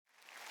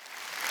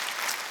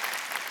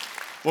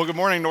Well, good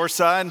morning,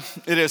 Northside.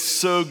 It is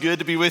so good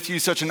to be with you.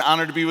 Such an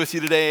honor to be with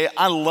you today.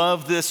 I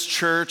love this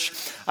church.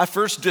 I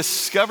first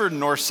discovered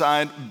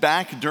Northside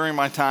back during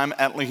my time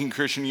at Lincoln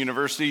Christian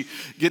University,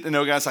 getting to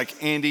know guys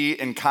like Andy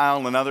and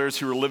Kyle and others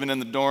who were living in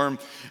the dorm.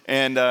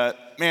 And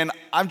man,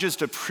 I've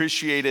just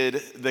appreciated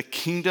the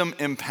kingdom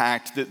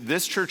impact that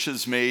this church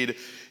has made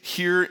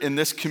here in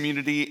this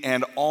community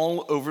and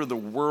all over the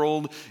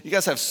world. You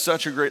guys have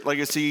such a great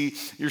legacy.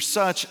 You're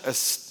such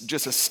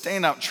just a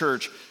standout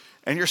church.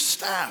 And your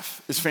staff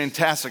is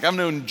fantastic. I've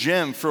known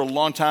Jim for a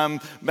long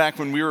time back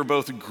when we were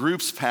both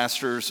groups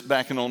pastors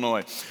back in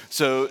Illinois.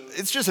 So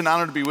it's just an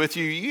honor to be with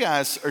you. You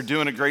guys are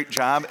doing a great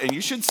job, and you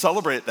should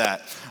celebrate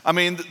that. I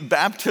mean,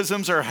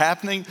 baptisms are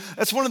happening.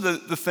 That's one of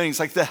the things,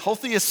 like the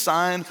healthiest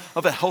sign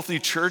of a healthy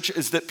church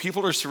is that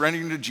people are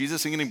surrendering to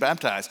Jesus and getting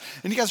baptized.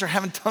 And you guys are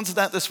having tons of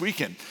that this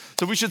weekend.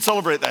 So we should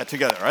celebrate that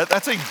together, right?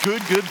 That's a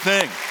good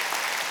thing.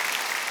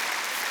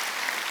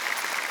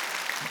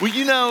 Well,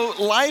 you know,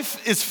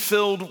 life is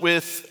filled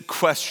with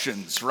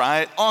questions,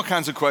 right? All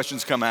kinds of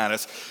questions come at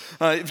us.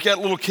 If you got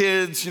little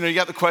kids, you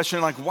got the question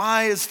like,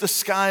 why is the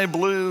sky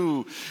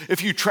blue?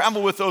 If you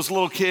travel with those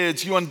little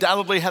kids, you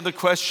undoubtedly have the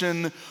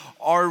question,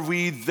 are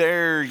we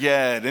there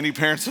yet? Any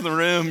parents in the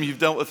room, you've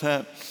dealt with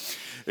that.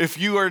 If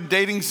you are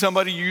dating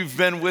somebody, you've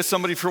been with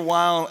somebody for a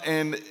while,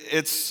 and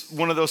it's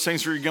one of those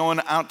things where you're going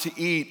out to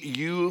eat,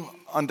 you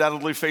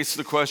undoubtedly face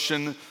the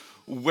question,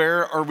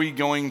 where are we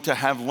going to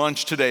have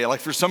lunch today? Like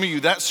for some of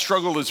you, that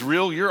struggle is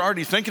real. You're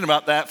already thinking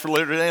about that for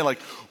later today.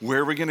 Like, where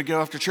are we going to go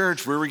after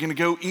church? Where are we going to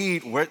go eat?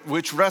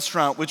 Which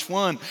restaurant? Which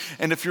one?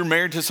 And if you're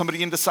married to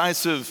somebody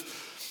indecisive,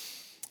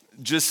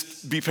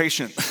 just be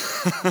patient.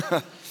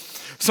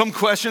 Some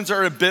questions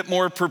are a bit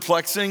more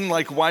perplexing,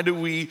 like why do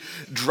we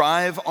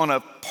drive on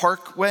a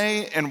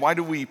parkway and why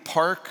do we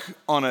park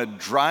on a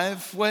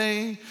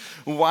driveway?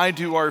 Why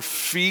do our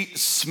feet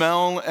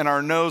smell and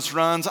our nose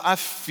runs? I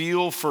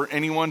feel for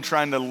anyone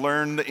trying to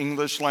learn the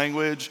English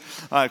language.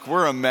 Like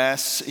we're a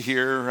mess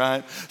here,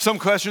 right? Some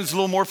questions a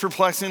little more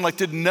perplexing, like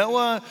did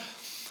Noah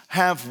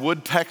have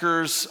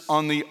woodpeckers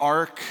on the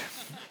ark?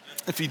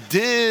 If he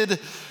did,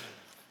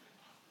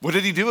 what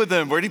did he do with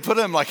them? Where did he put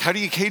them? Like, how do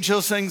you cage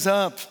those things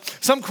up?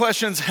 Some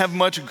questions have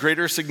much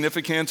greater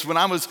significance. When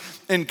I was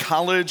in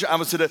college, I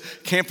was at a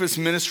campus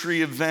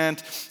ministry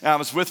event. I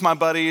was with my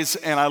buddies,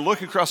 and I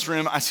look across the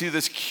room. I see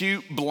this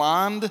cute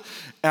blonde,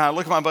 and I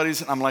look at my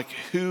buddies, and I'm like,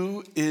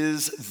 who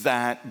is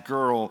that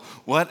girl?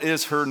 What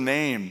is her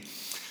name?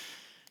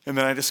 And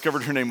then I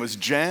discovered her name was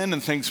Jen,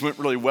 and things went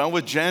really well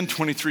with Jen.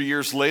 23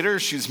 years later,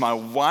 she's my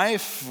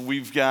wife.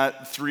 We've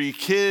got 3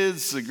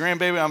 kids, a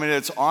grandbaby. I mean,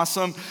 it's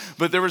awesome.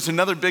 But there was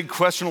another big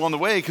question along the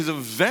way because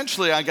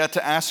eventually I got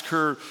to ask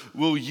her,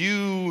 will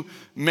you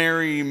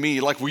marry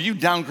me? Like, will you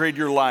downgrade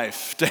your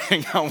life to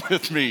hang out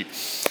with me?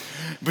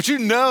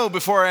 But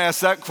before I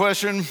asked that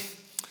question,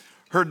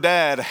 her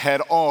dad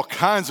had all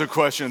kinds of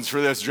questions for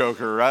this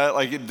joker, right?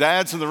 Like,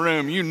 dads in the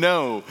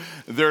room,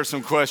 there are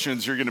some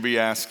questions you're going to be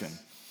asking.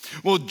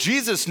 Well,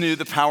 Jesus knew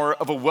the power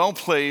of a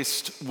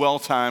well-placed,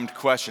 well-timed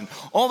question.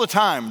 All the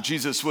time,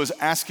 Jesus was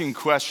asking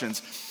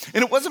questions.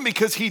 And it wasn't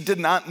because he did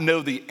not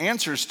know the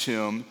answers to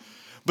them,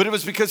 but it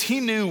was because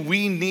he knew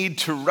we need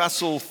to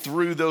wrestle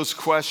through those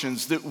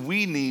questions, that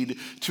we need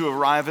to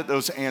arrive at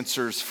those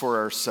answers for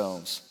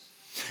ourselves.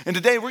 And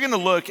today, we're going to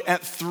look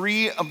at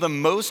 3 of the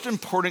most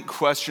important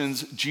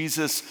questions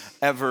Jesus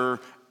ever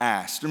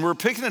asked. And we're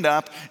picking it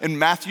up in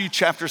Matthew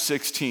chapter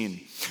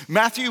 16.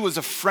 Matthew was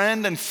a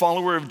friend and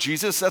follower of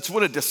Jesus. That's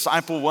what a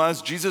disciple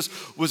was. Jesus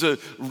was a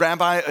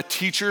rabbi, a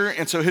teacher,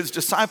 and so his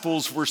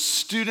disciples were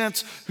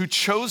students who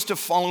chose to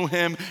follow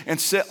him and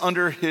sit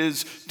under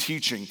his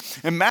teaching.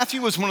 And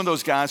Matthew was one of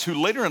those guys who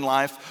later in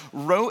life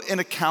wrote an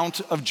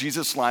account of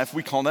Jesus' life.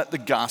 We call that the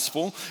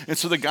gospel. And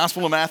so the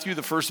Gospel of Matthew,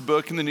 the first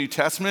book in the New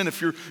Testament,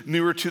 if you're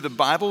newer to the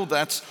Bible,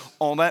 that's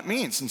all that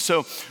means. And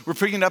so we're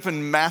picking it up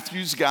in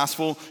Matthew's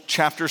gospel,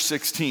 chapter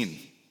 16.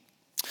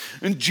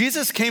 When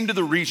Jesus came to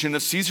the region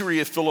of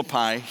Caesarea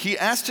Philippi, he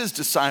asked his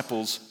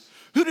disciples,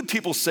 who do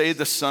people say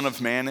the Son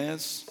of Man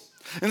is?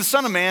 And the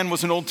Son of Man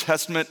was an Old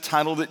Testament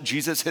title that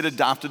Jesus had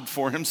adopted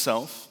for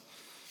himself.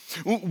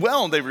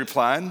 Well, they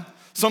replied,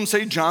 some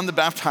say John the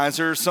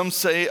Baptizer, some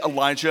say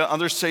Elijah,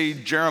 others say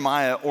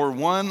Jeremiah or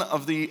one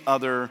of the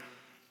other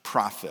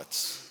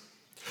prophets.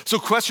 So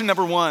question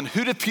number 1,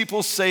 who do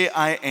people say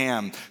I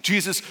am?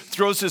 Jesus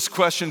throws this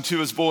question to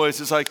his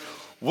boys. It's like,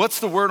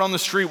 what's the word on the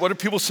street? What are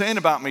people saying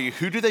about me?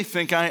 Who do they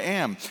think I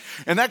am?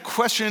 And that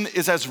question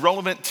is as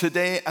relevant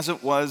today as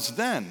it was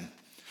then.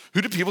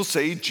 Who do people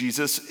say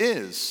Jesus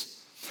is?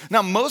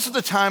 Now, most of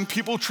the time,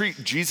 people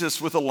treat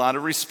Jesus with a lot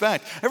of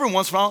respect. Every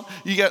once in a while,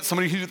 you got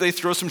somebody who they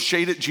throw some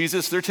shade at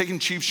Jesus. They're taking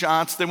cheap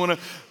shots. They want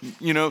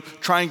to,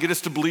 try and get us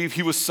to believe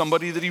he was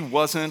somebody that he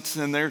wasn't,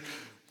 and they're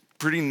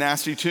pretty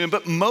nasty to him.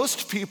 But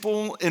most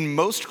people in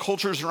most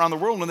cultures around the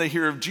world, when they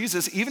hear of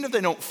Jesus, even if they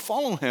don't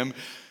follow him,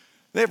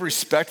 they have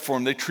respect for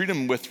him. They treat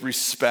him with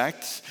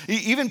respect.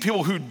 Even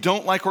people who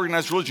don't like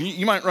organized religion,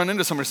 you might run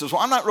into somebody who says,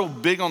 well, I'm not real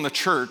big on the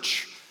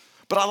church,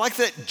 but I like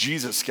that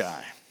Jesus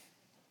guy.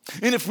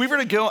 And if we were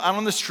to go out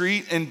on the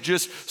street and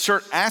just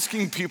start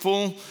asking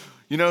people,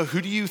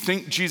 who do you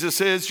think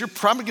Jesus is? You're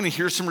probably going to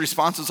hear some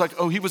responses like,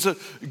 oh, he was a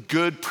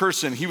good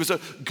person. He was a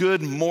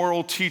good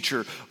moral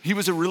teacher. He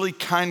was a really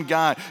kind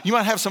guy. You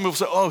might have some people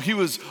say, oh, he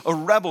was a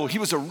rebel. He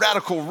was a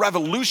radical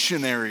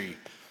revolutionary.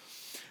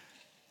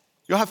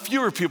 You'll have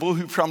fewer people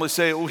who probably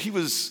say, oh, he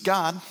was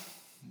God.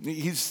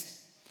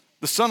 He's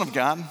the Son of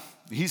God.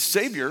 He's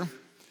Savior.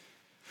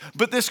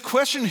 But this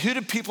question, who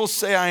do people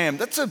say I am?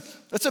 That's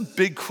a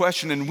big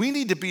question, and we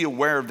need to be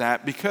aware of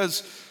that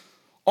because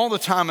all the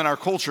time in our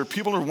culture,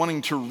 people are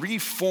wanting to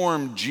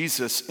reform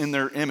Jesus in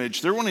their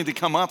image. They're wanting to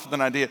come up with an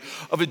idea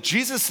of a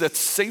Jesus that's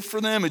safe for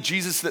them, a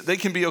Jesus that they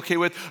can be okay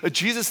with, a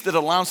Jesus that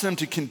allows them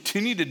to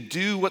continue to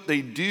do what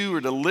they do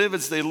or to live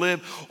as they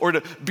live or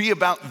to be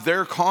about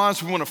their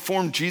cause. We want to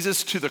form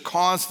Jesus to the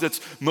cause that's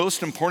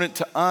most important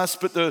to us.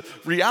 But the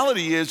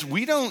reality is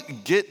we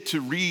don't get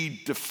to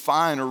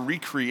redefine or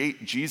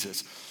recreate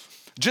Jesus.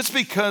 Just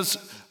because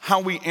how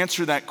we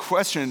answer that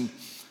question,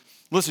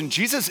 listen,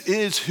 Jesus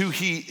is who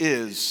he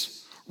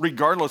is,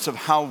 regardless of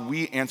how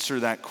we answer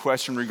that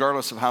question,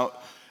 regardless of how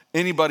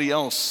anybody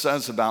else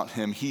says about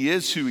him. He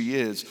is who he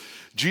is.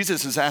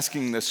 Jesus is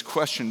asking this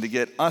question to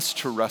get us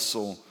to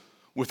wrestle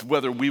with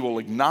whether we will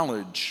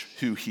acknowledge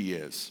who he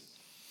is.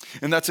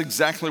 And that's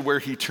exactly where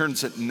he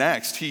turns it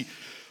next. He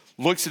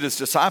looks at his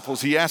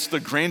disciples. He asks the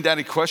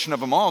granddaddy question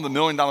of them all, the $1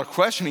 million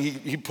question.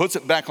 He puts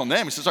it back on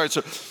them. He says, all right,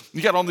 so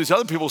you got all these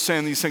other people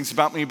saying these things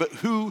about me, but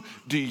who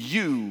do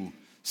you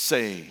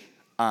say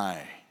I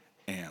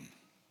am?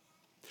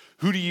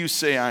 Who do you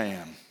say I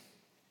am?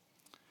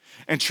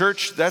 And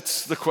church,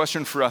 that's the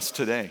question for us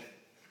today.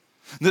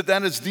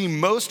 That is the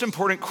most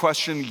important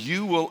question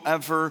you will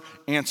ever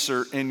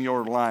answer in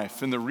your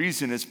life. And the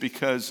reason is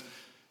because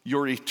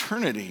your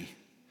eternity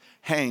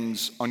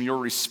hangs on your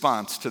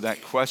response to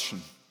that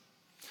question.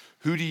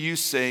 Who do you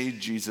say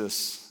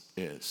Jesus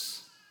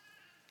is?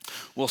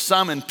 Well,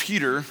 Simon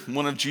Peter,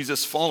 one of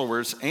Jesus'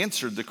 followers,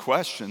 answered the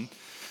question.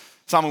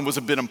 Simon was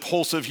a bit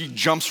impulsive. He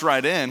jumps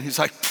right in. He's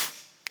like,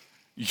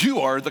 you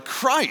are the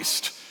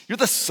Christ. You're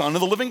the Son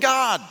of the living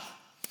God.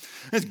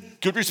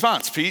 Good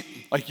response, Pete.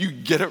 Like, you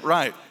get it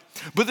right.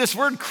 But this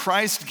word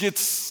Christ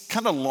gets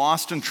kind of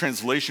lost in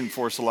translation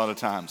for us a lot of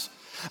times.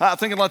 I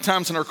think a lot of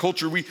times in our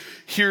culture, we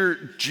hear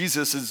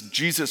Jesus as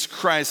Jesus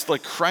Christ,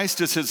 like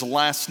Christ is his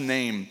last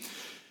name.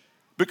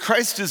 But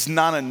Christ is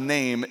not a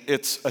name,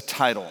 it's a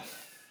title.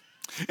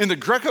 In the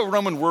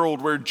Greco-Roman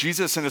world where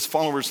Jesus and his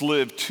followers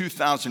lived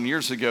 2,000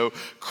 years ago,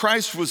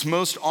 Christ was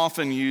most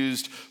often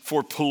used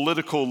for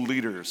political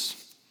leaders.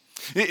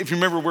 If you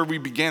remember where we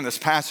began this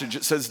passage,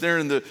 it says there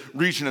in the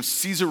region of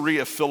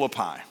Caesarea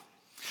Philippi.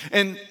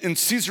 And in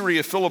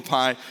Caesarea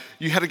Philippi,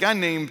 you had a guy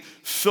named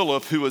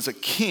Philip who was a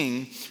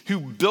king who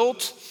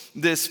built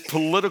this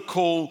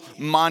political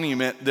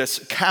monument, this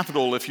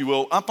capital, if you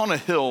will, up on a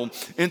hill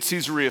in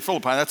Caesarea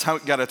Philippi. That's how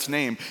it got its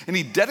name. And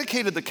he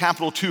dedicated the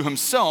capital to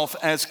himself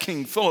as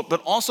King Philip,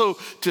 but also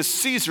to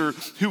Caesar,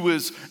 who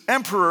was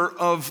emperor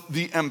of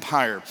the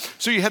empire.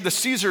 So you had the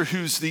Caesar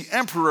who's the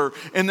emperor,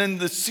 and then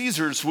the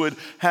Caesars would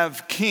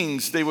have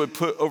kings they would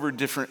put over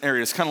different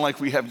areas, kind of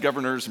like we have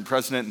governors and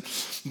president.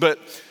 But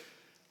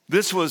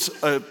this was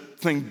a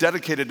thing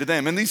dedicated to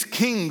them. And these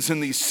kings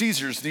and these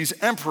Caesars, these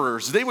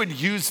emperors, they would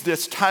use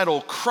this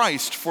title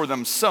Christ for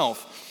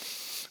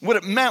themselves. What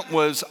it meant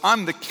was,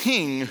 I'm the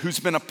king who's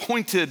been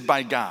appointed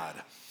by God.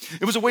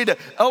 It was a way to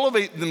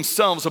elevate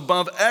themselves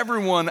above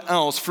everyone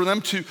else, for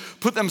them to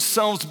put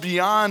themselves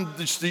beyond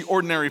just the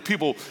ordinary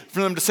people,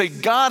 for them to say,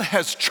 God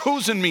has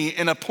chosen me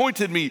and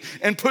appointed me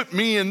and put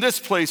me in this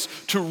place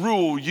to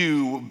rule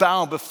you.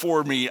 Bow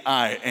before me,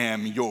 I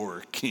am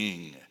your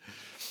king.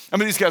 I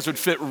mean, these guys would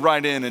fit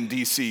right in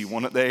DC,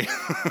 wouldn't they?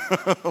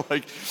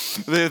 Like,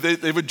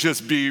 they would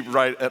just be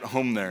right at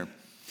home there.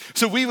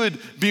 So we would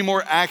be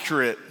more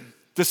accurate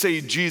to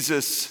say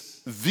Jesus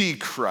the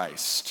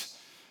Christ,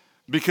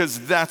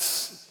 because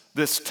that's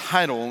this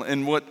title.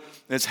 And what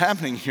is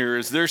happening here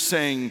is they're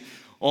saying,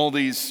 all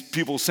these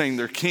people saying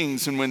they're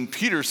kings, and when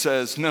Peter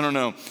says,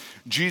 no,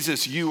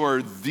 Jesus, you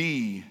are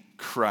the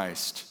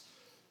Christ,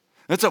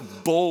 that's a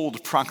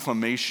bold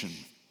proclamation.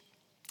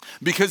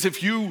 Because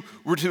if you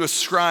were to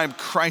ascribe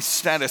Christ's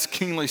status,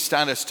 kingly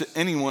status, to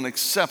anyone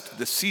except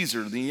the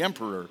Caesar, the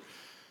emperor,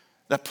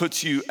 that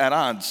puts you at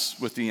odds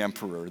with the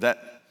emperor.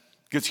 That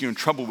gets you in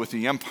trouble with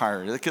the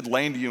empire. That could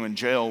land you in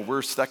jail.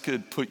 Worse, that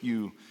could put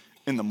you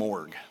in the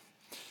morgue.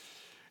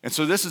 And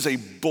so this is a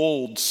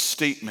bold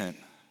statement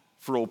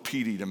for old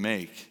Petey to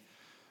make.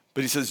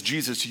 But he says,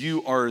 Jesus,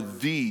 you are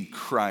the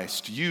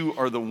Christ. You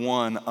are the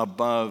one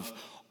above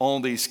all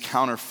these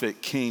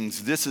counterfeit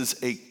kings. This is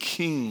a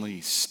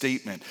kingly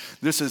statement.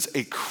 This is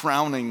a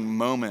crowning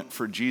moment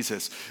for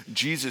Jesus.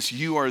 Jesus,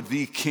 you are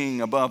the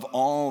king above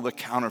all the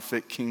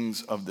counterfeit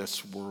kings of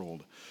this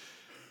world,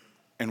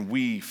 and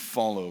we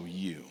follow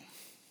you.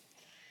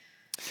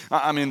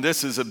 I mean,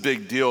 this is a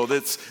big deal.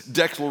 This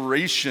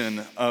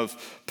declaration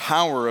of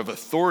power, of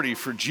authority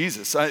for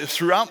Jesus.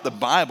 Throughout the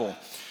Bible,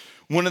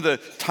 One of the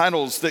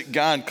titles that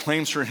God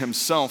claims for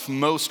himself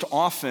most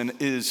often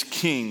is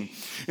king.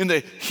 In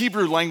the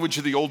Hebrew language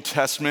of the Old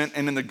Testament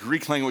and in the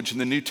Greek language in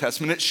the New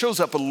Testament, it shows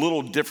up a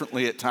little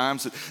differently at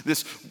times.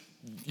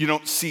 You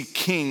don't see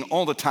king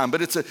all the time,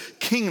 but it's a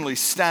kingly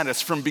status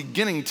from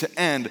beginning to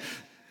end.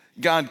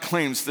 God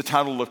claims the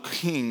title of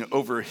king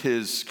over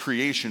his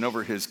creation,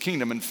 over his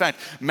kingdom. In fact,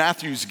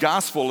 Matthew's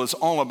gospel is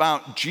all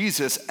about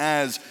Jesus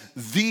as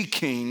the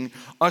king,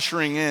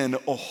 ushering in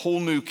a whole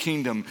new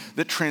kingdom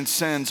that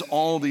transcends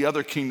all the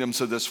other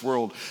kingdoms of this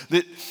world.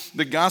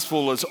 The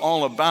gospel is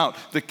all about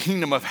the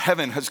kingdom of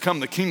heaven has come,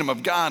 the kingdom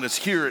of God is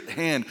here at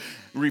hand.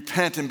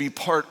 Repent and be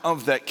part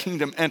of that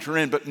kingdom, enter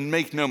in, but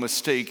make no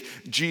mistake,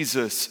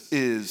 Jesus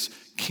is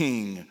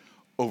king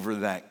over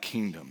that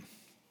kingdom.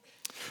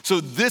 So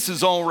this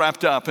is all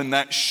wrapped up in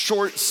that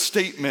short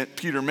statement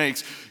Peter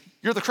makes,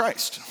 you're the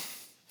Christ.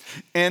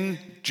 And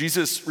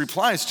Jesus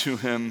replies to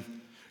him,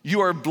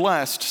 you are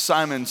blessed,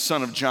 Simon,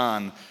 son of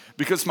John,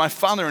 because my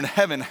Father in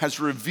heaven has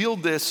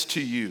revealed this to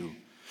you.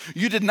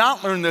 You did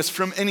not learn this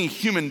from any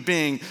human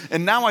being,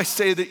 and now I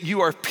say that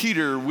you are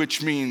Peter,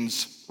 which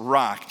means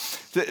rock.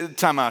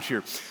 Time out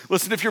here.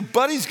 Listen, if your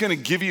buddy's gonna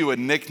give you a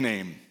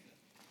nickname,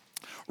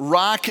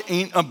 Rock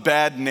ain't a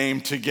bad name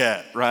to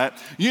get, right?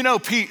 You know,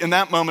 Pete in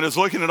that moment is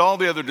looking at all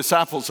the other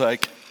disciples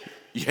like,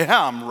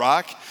 yeah, I'm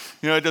Rock.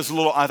 You know, it does a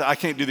little, I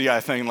can't do the eye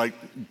thing like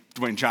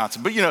Dwayne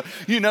Johnson, but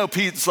you know,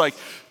 Pete's like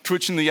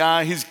twitching the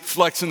eye, he's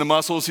flexing the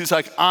muscles. He's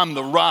like, I'm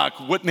the Rock.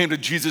 What name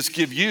did Jesus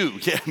give you?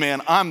 Yeah,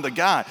 man, I'm the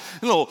guy.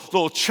 A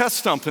little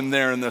chest thumping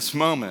there in this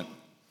moment.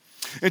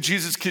 And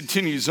Jesus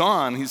continues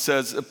on. He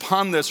says,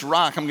 upon this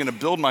rock, I'm going to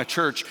build my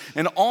church,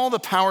 and all the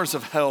powers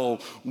of hell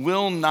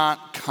will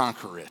not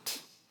conquer it.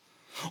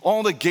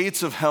 All the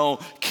gates of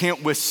hell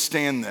can't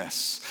withstand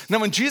this. Now,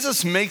 when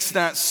Jesus makes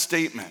that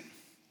statement,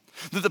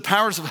 that the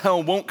powers of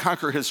hell won't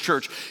conquer his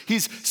church,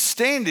 he's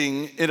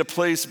standing in a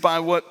place by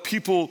what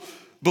people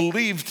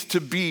believed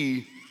to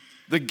be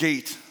the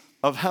gate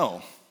of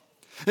hell.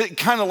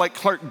 Kind of like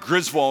Clark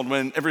Griswold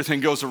when everything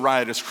goes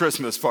awry at his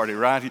Christmas party,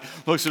 right? He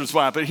looks at his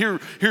wife. But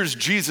here's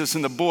Jesus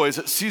and the boys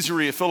at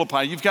Caesarea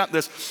Philippi. You've got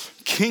this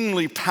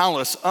kingly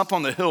palace up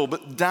on the hill,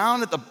 but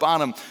down at the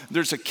bottom,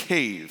 there's a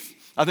cave.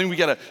 I think we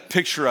got a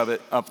picture of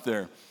it up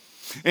there.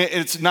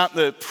 It's not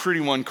the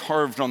pretty one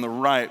carved on the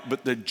right,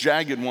 but the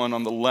jagged one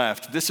on the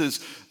left. This is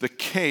the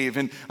cave.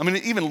 And I mean,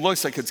 it even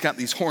looks like it's got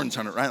these horns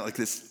on it, right? Like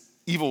this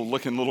evil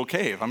looking little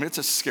cave. I mean, it's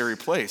a scary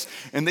place.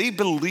 And they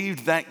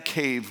believed that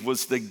cave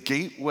was the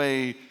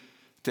gateway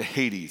to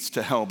Hades,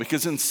 to hell,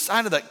 because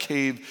inside of that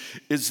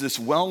cave is this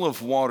well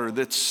of water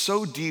that's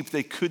so deep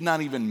they could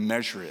not even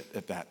measure it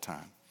at that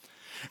time.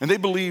 And they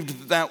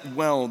believed that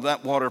well,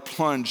 that water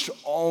plunged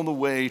all the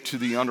way to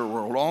the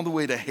underworld, all the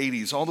way to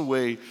Hades, all the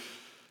way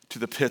to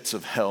the pits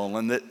of hell.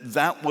 And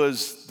that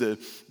was the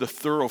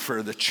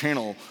thoroughfare, the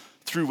channel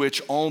through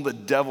which all the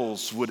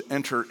devils would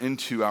enter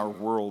into our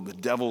world, the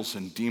devils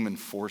and demon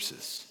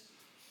forces.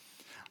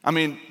 I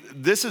mean,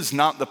 this is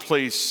not the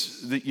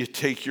place that you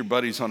take your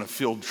buddies on a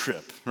field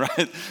trip,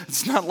 right?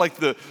 It's not like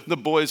the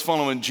boys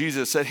following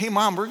Jesus said, hey,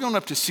 Mom, we're going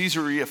up to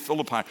Caesarea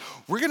Philippi.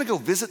 We're going to go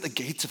visit the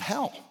gates of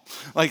hell.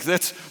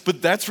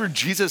 But that's where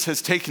Jesus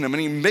has taken them.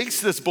 And he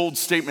makes this bold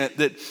statement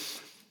that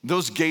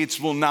those gates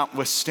will not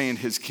withstand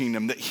his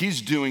kingdom, that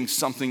he's doing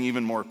something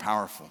even more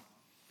powerful.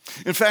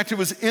 In fact, it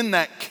was in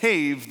that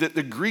cave that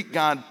the Greek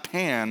god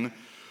Pan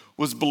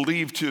was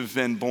believed to have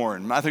been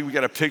born. I think we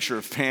got a picture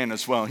of Pan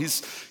as well.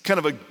 He's kind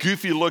of a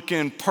goofy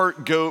looking,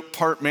 part goat,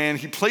 part man.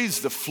 He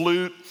plays the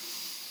flute.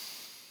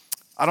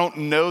 I don't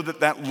know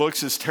that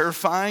looks as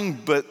terrifying,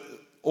 but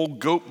old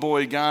goat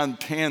boy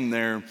god Pan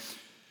there,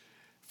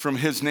 from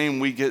his name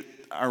we get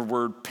our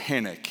word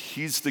panic.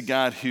 He's the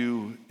God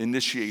who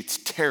initiates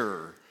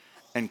terror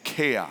and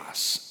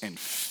chaos and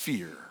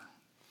fear.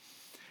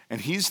 And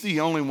he's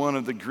the only one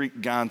of the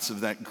Greek gods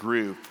of that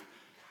group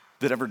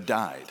that ever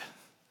died.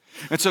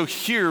 And so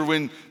here,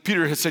 when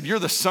Peter has said, you're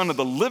the son of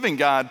the living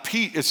God,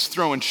 Pete is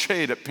throwing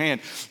shade at Pan.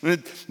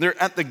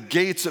 They're at the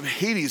gates of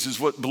Hades is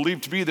what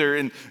believed to be there.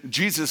 And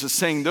Jesus is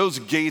saying those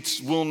gates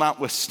will not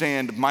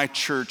withstand my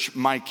church,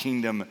 my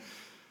kingdom.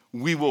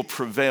 We will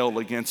prevail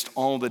against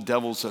all the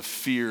devils of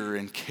fear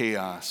and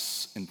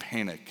chaos and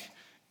panic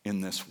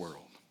in this world.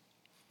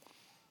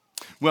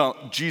 Well,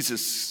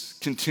 Jesus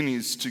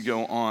continues to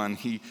go on.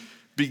 He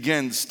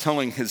begins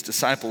telling his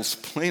disciples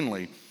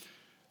plainly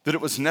that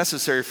it was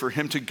necessary for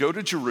him to go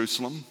to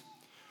Jerusalem,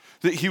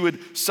 that he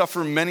would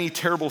suffer many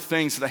terrible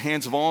things at the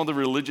hands of all the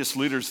religious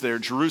leaders there.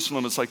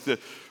 Jerusalem is like the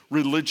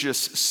religious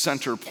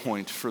center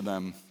point for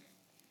them.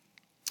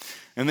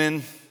 And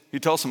then he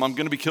tells them, I'm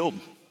going to be killed.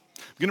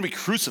 I'm going to be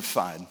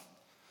crucified.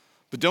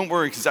 But don't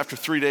worry, because after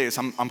 3 days,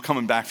 I'm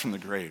coming back from the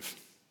grave.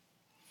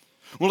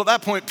 Well, at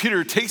that point,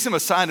 Peter takes him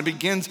aside and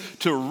begins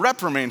to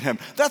reprimand him.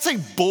 That's a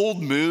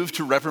bold move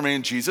to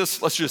reprimand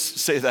Jesus. Let's just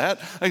say that.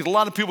 Like a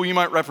lot of people you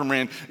might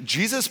reprimand.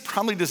 Jesus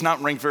probably does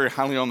not rank very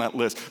highly on that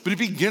list, but he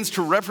begins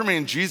to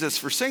reprimand Jesus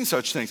for saying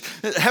such things.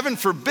 Heaven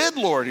forbid,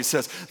 Lord, he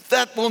says,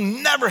 that will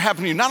never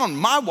happen to you, not on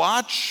my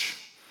watch.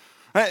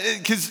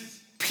 Because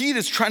Pete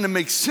is trying to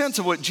make sense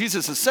of what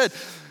Jesus has said.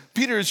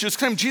 Peter is just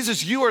claiming,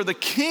 Jesus, you are the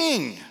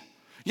king.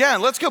 Yeah,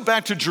 let's go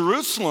back to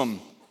Jerusalem,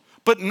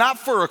 but not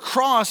for a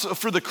cross,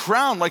 for the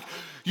crown. Like,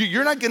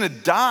 you're not gonna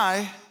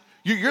die.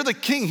 You're the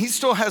king. He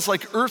still has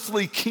like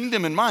earthly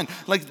kingdom in mind.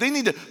 Like, they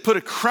need to put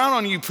a crown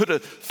on you, put a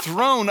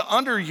throne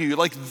under you.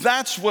 Like,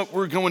 that's what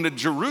we're going to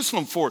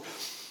Jerusalem for.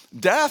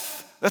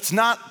 Death, that's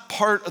not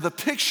part of the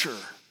picture.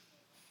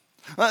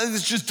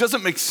 This just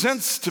doesn't make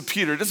sense to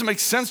Peter. It doesn't make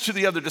sense to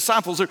the other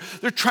disciples.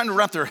 They're trying to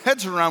wrap their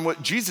heads around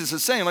what Jesus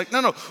is saying. Like,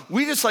 no,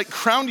 we just like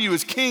crowned you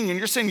as king and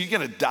you're saying you're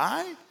gonna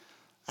die?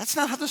 That's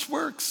not how this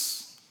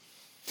works.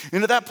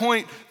 And at that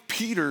point,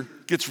 Peter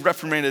gets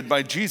reprimanded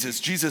by Jesus.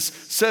 Jesus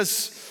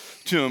says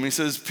to him, he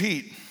says,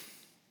 Pete,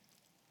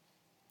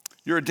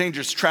 you're a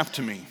dangerous trap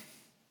to me.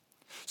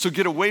 So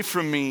get away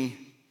from me,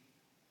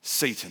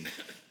 Satan.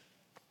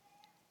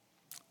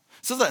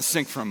 So let that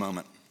sink for a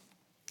moment.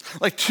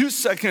 Like 2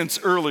 seconds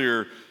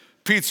earlier,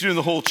 Pete's doing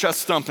the whole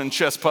chest thump and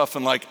chest puff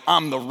and like,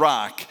 I'm the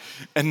rock.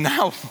 And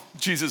now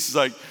Jesus is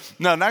like,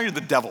 no, now you're the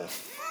devil.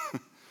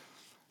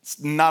 It's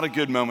not a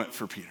good moment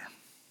for Peter.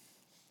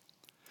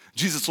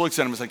 Jesus looks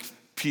at him and is like,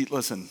 Pete,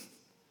 listen,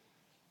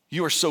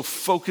 you are so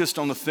focused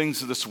on the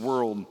things of this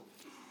world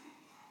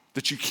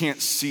that you can't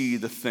see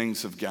the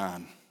things of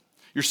God.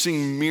 You're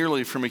seeing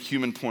merely from a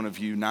human point of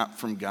view, not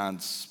from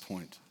God's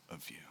point of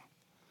view.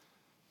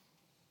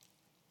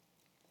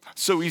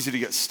 So easy to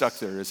get stuck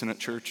there, isn't it,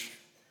 church?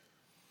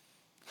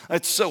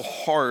 It's so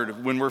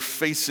hard when we're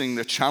facing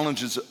the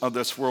challenges of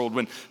this world,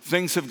 when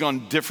things have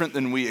gone different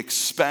than we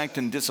expect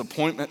and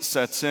disappointment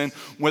sets in,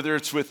 whether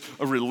it's with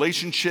a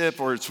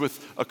relationship or it's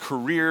with a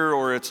career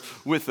or it's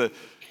with a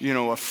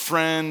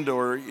friend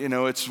or,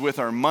 it's with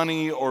our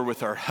money or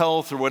with our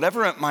health or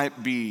whatever it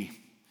might be.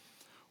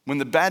 When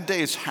the bad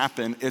days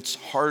happen, it's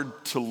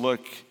hard to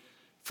look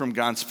from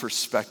God's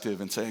perspective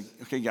and say,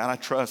 okay, God, I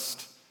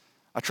trust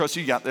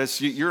you got this.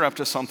 You're up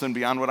to something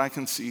beyond what I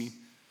can see.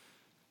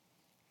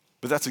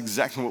 But that's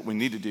exactly what we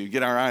need to do.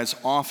 Get our eyes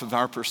off of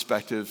our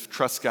perspective,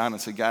 trust God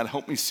and say, God,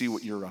 help me see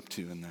what you're up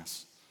to in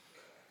this.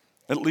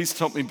 At least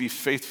help me be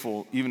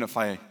faithful even if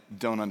I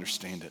don't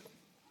understand it.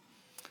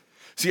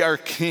 See, our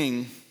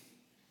king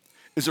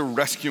is a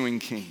rescuing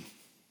king.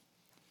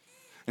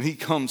 And he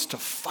comes to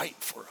fight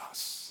for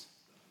us.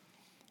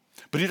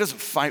 But he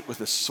doesn't fight with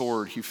a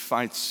sword, he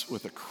fights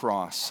with a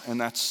cross. And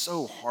that's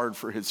so hard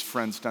for his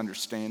friends to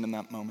understand in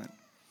that moment.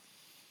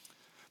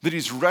 That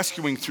he's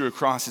rescuing through a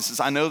cross. He says,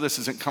 I know this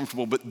isn't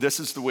comfortable, but this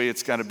is the way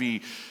it's gotta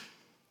be.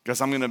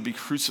 Because I'm gonna be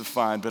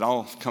crucified, but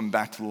I'll come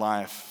back to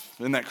life.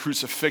 In that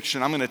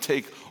crucifixion, I'm gonna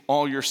take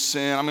all your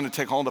sin. I'm gonna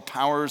take all the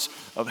powers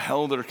of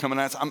hell that are coming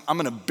at us. I'm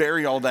gonna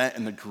bury all that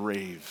in the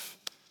grave.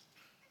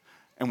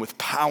 And with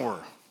power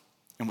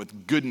and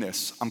with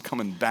goodness, I'm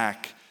coming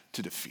back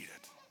to defeat it.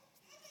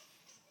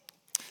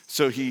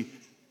 So he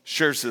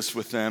shares this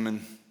with them,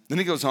 and then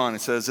he goes on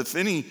and says, if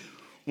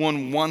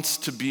anyone wants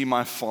to be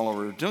my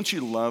follower, don't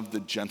you love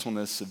the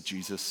gentleness of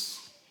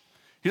Jesus?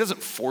 He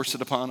doesn't force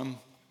it upon them.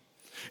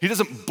 He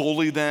doesn't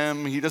bully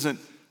them. He doesn't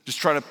just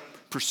try to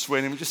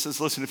persuade them. He just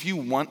says, listen, if you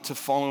want to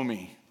follow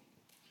me,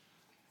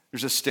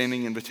 there's a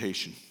standing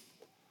invitation.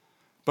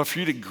 But for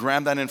you to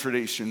grab that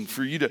invitation,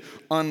 for you to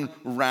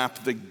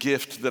unwrap the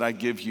gift that I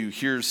give you,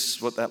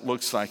 here's what that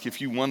looks like. If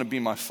you want to be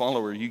my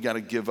follower, you got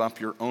to give up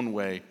your own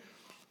way.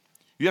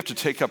 You have to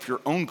take up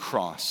your own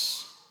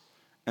cross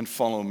and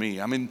follow me.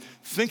 I mean,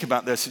 think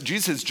about this.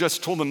 Jesus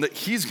just told them that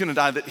he's going to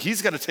die, that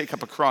he's got to take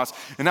up a cross.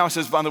 And now he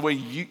says, by the way,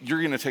 you're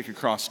going to take a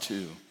cross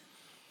too.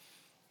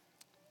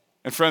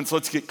 And friends,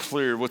 let's get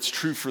clear. What's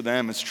true for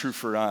them is true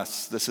for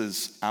us. This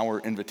is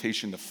our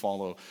invitation to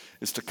follow,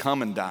 is to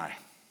come and die.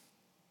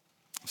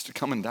 It's to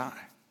come and die.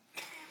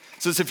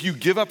 It says, if you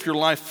give up your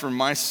life for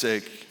my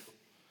sake,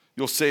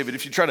 you'll save it.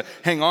 If you try to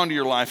hang on to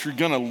your life, you're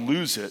going to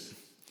lose it.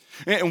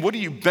 And what do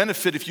you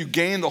benefit if you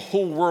gain the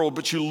whole world,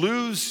 but you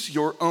lose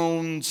your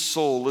own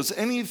soul? Is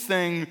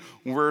anything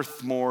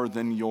worth more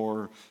than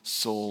your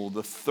soul?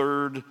 The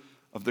third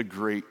of the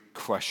great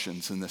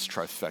questions in this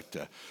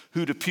trifecta.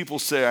 Who do people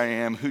say I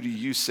am? Who do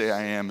you say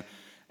I am?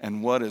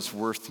 And what is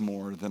worth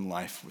more than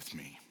life with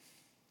me?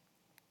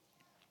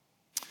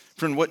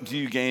 Friend, what do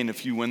you gain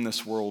if you win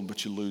this world,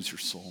 but you lose your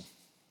soul?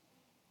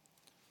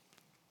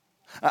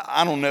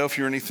 I don't know if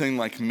you're anything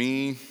like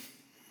me,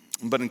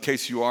 but in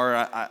case you are,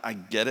 I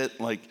get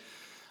it. Like,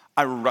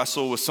 I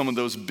wrestle with some of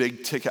those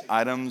big ticket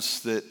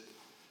items that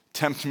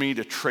tempt me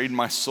to trade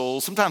my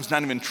soul. Sometimes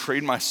not even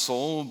trade my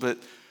soul, but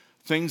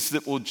things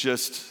that will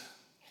just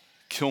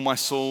kill my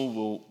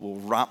soul, will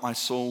rot my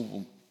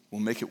soul, will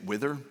make it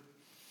wither.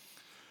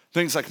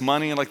 Things like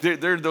money, and like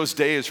there are those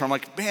days where I'm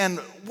like, man,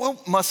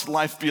 what must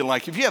life be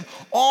like? If you have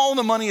all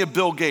the money of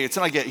Bill Gates,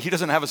 and I get he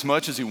doesn't have as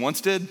much as he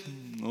once did,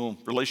 a little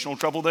relational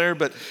trouble there,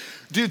 but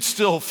dude's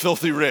still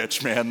filthy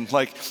rich, man.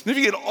 Like, if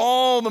you get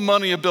all the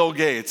money of Bill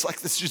Gates, like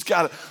this just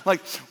gotta,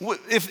 like,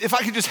 if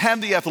I could just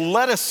have the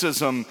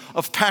athleticism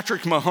of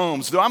Patrick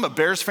Mahomes, though I'm a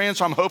Bears fan,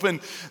 so I'm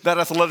hoping that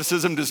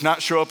athleticism does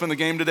not show up in the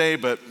game today,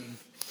 but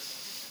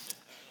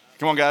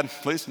come on, God,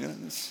 please,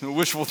 it's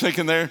wishful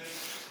thinking there.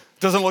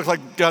 Doesn't look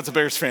like God's a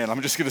Bears fan.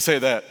 I'm just going to say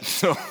that.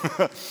 So,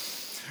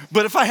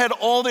 but if I had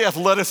all the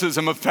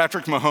athleticism of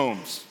Patrick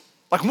Mahomes,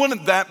 like,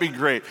 wouldn't that be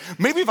great?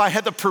 Maybe if I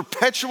had the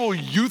perpetual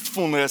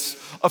youthfulness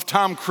of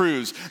Tom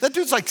Cruise. That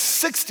dude's like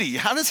 60.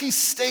 How does he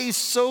stay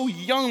so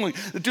young?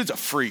 The dude's a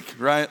freak,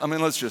 right? I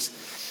mean,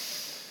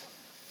 if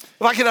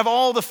I could have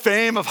all the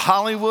fame of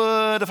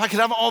Hollywood, if I could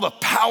have all the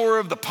power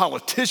of the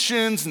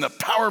politicians and the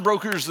power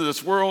brokers of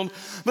this world,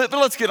 but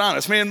let's get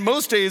honest, man,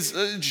 most days,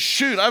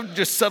 I would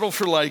just settle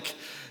for like,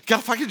 God,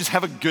 if I could just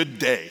have a good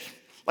day.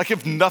 Like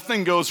if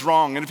nothing goes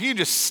wrong, and if you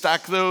just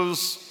stack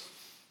those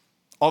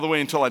all the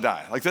way until I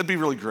die. Like that'd be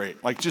really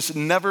great. Like just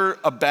never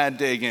a bad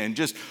day again.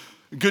 Just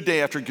good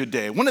day after good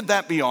day. Wouldn't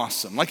that be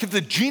awesome? Like if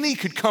the genie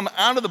could come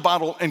out of the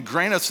bottle and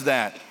grant us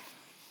that.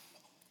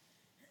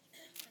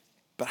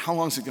 But how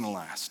long is it gonna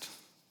last?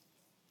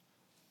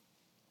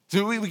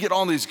 So we get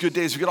all these good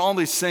days, we get all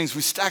these things,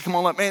 we stack them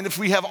all up. Man, if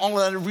we have all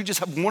of that, if we just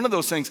have one of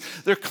those things,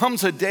 there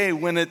comes a day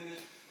when it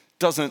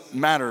doesn't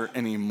matter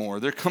anymore.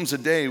 There comes a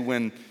day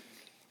when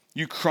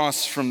you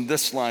cross from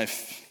this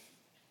life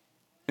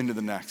into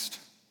the next.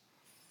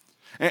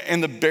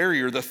 And the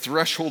barrier, the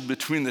threshold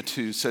between the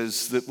two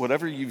says that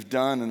whatever you've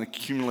done and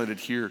accumulated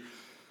here,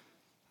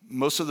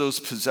 most of those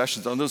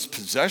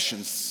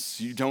possessions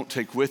you don't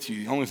take with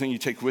you. The only thing you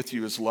take with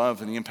you is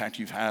love and the impact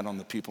you've had on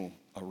the people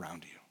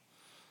around you.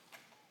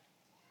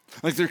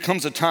 Like there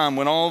comes a time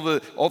when all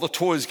the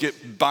toys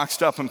get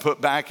boxed up and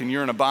put back and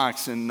you're in a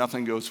box and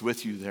nothing goes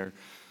with you there.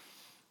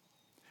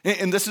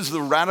 And this is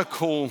the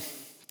radical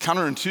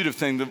counterintuitive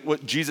thing that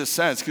what Jesus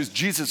says, because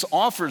Jesus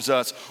offers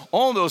us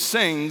all those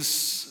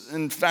things,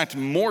 in fact,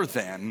 more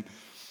than,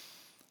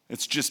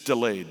 it's just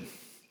delayed.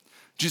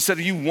 Jesus said,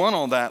 you want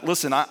all that?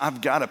 Listen,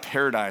 I've got a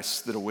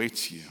paradise that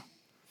awaits you.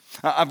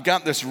 I've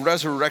got this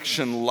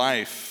resurrection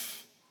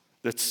life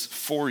that's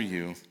for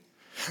you.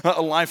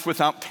 A life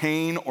without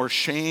pain or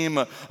shame,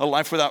 a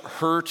life without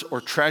hurt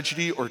or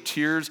tragedy or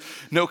tears,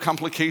 no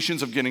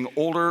complications of getting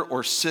older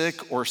or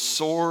sick or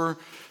sore,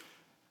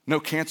 no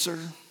cancer,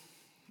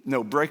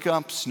 no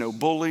breakups, no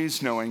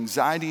bullies, no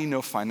anxiety,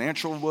 no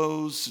financial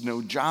woes,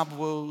 no job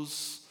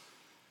woes.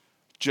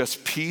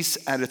 Just peace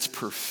at its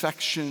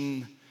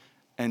perfection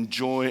and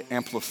joy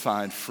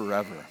amplified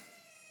forever.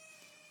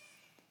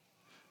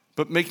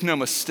 But make no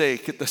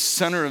mistake, at the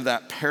center of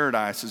that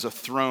paradise is a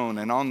throne,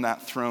 and on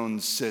that throne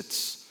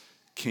sits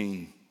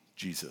King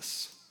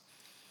Jesus.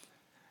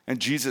 And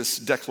Jesus'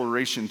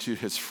 declaration to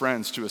his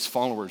friends, to his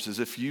followers, is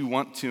if you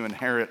want to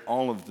inherit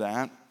all of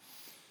that,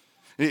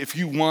 if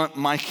you want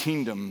my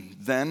kingdom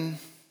then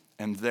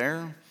and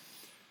there,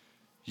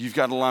 you've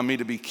got to allow me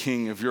to be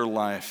king of your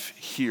life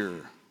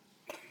here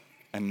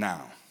and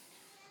now.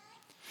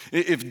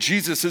 If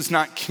Jesus is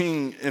not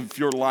king of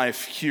your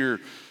life here,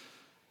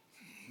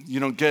 you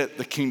don't get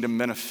the kingdom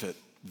benefit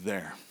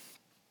there.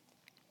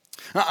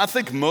 I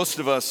think most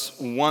of us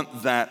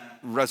want that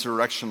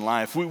resurrection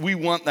life. We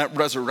want that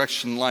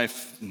resurrection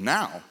life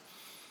now.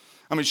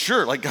 I mean,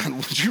 sure, like, God,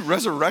 would you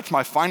resurrect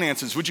my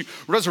finances? Would you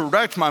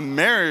resurrect my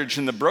marriage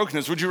and the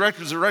brokenness? Would you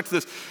resurrect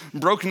this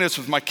brokenness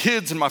with my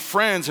kids and my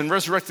friends and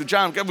resurrect the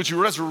job? God, would you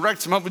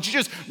resurrect some hope? Would you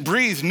just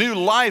breathe new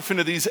life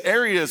into these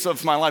areas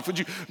of my life? Would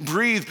you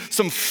breathe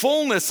some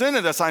fullness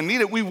into this? I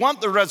need it. We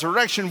want the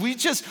resurrection. We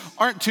just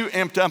aren't too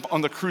amped up on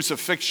the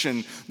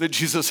crucifixion that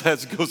Jesus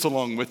has goes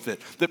along with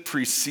it, that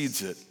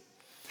precedes it.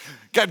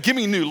 God, give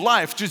me new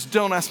life. Just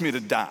don't ask me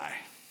to die.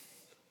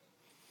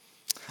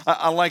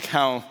 I like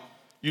how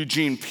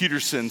Eugene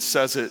Peterson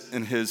says it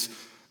in his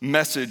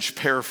Message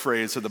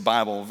paraphrase of the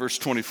Bible, verse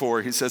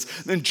 24. He says,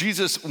 then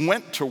Jesus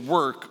went to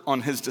work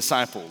on his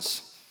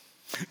disciples.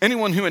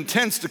 Anyone who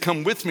intends to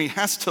come with me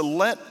has to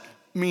let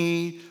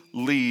me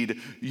lead.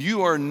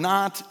 You are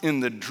not in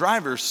the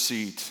driver's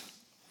seat.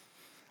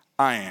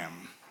 I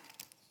am.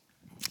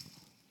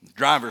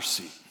 Driver's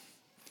seat.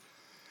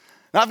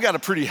 Now, I've got a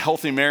pretty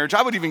healthy marriage.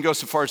 I would even go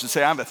so far as to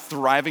say I have a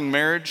thriving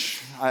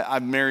marriage.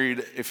 I've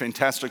married a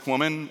fantastic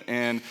woman,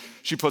 and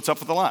she puts up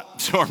with a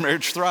lot, so our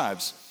marriage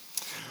thrives.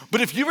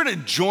 But if you were to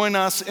join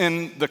us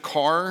in the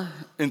car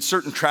in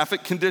certain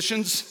traffic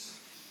conditions,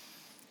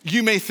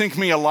 you may think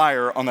me a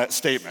liar on that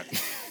statement.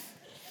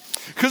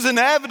 Because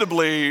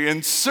inevitably,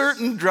 in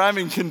certain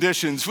driving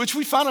conditions, which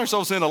we find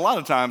ourselves in a lot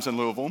of times in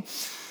Louisville,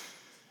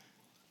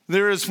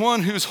 there is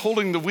one who's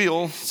holding the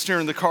wheel,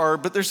 steering the car,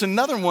 but there's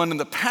another one in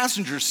the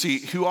passenger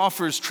seat who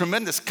offers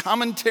tremendous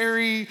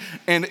commentary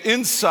and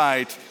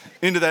insight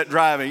into that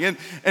driving. And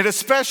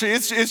especially,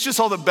 it's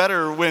just all the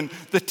better when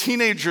the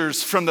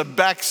teenagers from the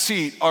back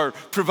seat are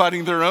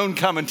providing their own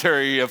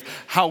commentary of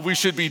how we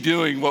should be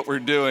doing what we're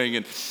doing.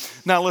 And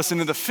now listen,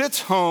 in the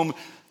Fitz home,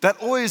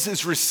 that always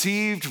is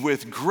received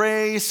with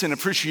grace and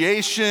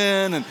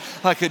appreciation and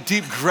like a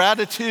deep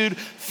gratitude.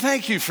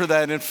 Thank you for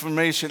that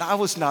information. I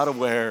was not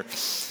aware.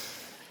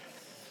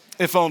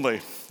 If only.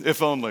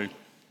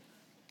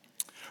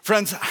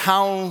 Friends,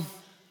 how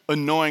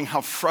annoying,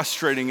 how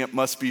frustrating it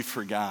must be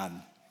for God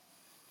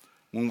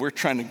when we're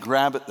trying to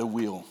grab at the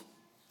wheel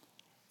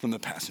from the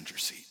passenger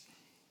seat.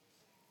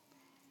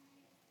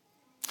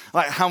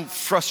 Like how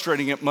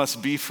frustrating it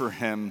must be for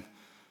him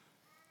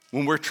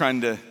when we're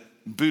trying to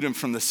boot him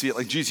from the seat,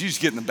 like, Jesus, you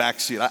just get in the back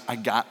seat. I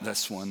got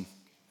this one.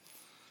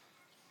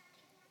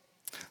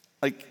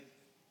 Like,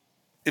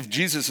 if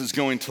Jesus is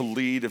going to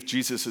lead, if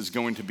Jesus is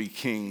going to be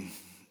king,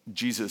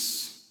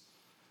 Jesus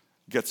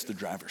gets the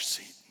driver's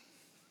seat.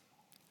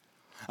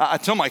 I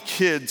tell my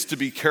kids to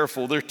be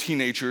careful. They're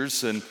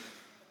teenagers, and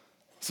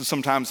so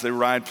sometimes they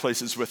ride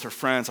places with their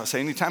friends. I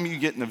say, anytime you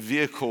get in a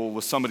vehicle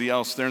with somebody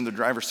else, they're in the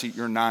driver's seat,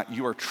 you're not.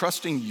 You are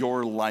trusting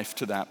your life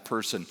to that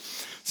person.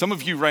 Some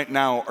of you right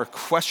now are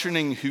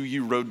questioning who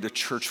you rode to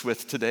church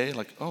with today.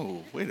 Like,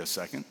 oh, wait a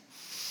second.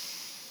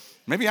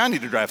 Maybe I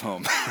need to drive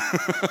home.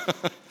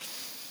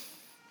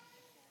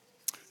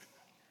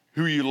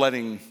 Who are you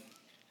letting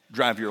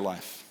drive your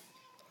life?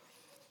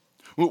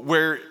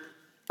 Where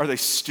are they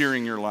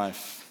steering your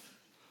life?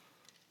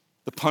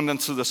 The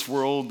pundits of this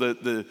world,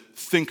 the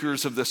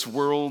thinkers of this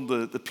world,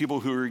 the people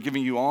who are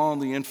giving you all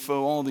the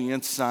info, all the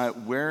insight,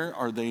 where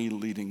are they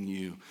leading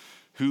you?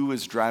 Who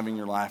is driving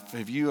your life?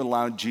 Have you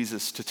allowed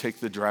Jesus to take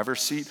the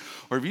driver's seat,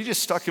 or have you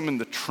just stuck him in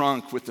the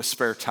trunk with the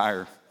spare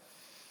tire?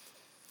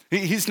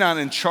 He's not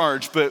in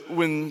charge, but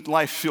when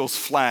life feels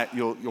flat,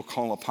 you'll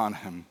call upon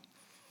him.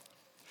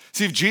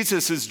 See, if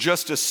Jesus is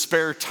just a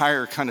spare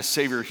tire kind of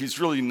savior, he's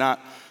really not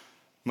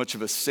much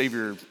of a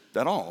savior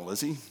at all,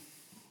 is he?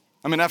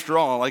 I mean, after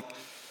all, like,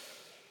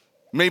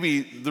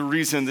 maybe the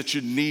reason that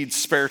you need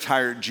spare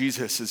tire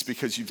Jesus is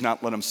because you've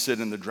not let him sit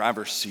in the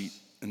driver's seat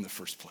in the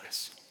first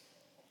place.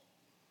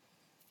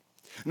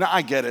 Now,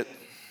 I get it.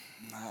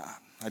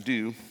 I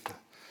do.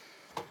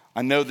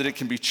 I know that it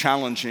can be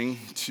challenging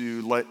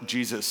to let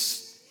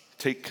Jesus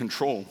take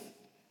control.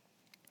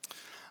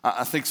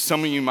 I think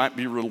some of you might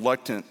be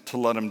reluctant to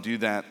let him do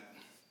that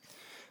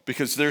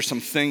because there's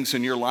some things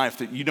in your life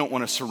that you don't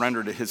want to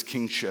surrender to his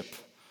kingship.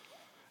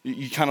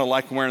 You kind of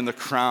like wearing the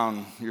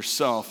crown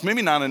yourself.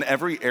 Maybe not in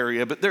every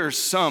area, but there are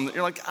some that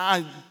you're like,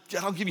 I'll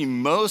give you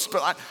most,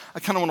 but I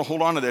kind of want to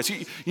hold on to this.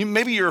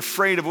 Maybe you're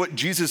afraid of what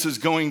Jesus is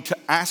going to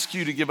ask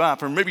you to give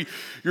up, or maybe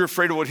you're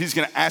afraid of what he's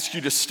going to ask you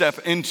to step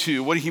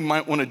into, what he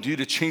might want to do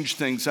to change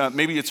things up.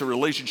 Maybe it's a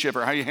relationship,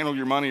 or how you handle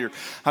your money, or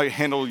how you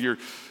handle your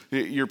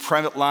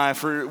private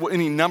life, or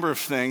any number of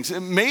things.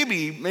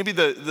 Maybe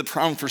the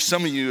problem for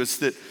some of you is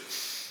that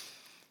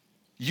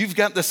you've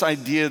got this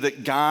idea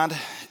that God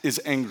is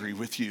angry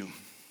with you,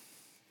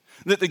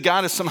 that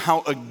God is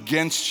somehow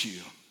against you.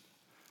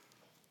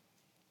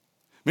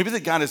 Maybe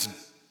that God is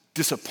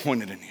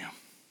disappointed in you.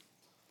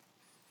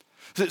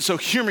 So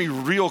hear me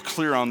real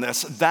clear on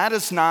this. That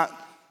is not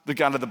the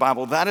God of the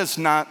Bible. That is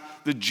not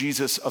the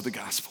Jesus of the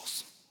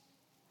Gospels.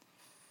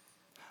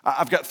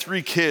 I've got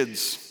 3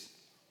 kids,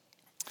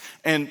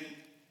 and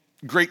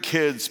great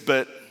kids,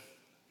 but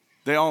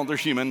they're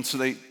human, so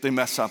they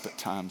mess up at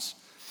times.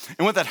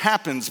 And when that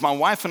happens, my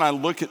wife and I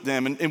look at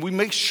them, and we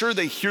make sure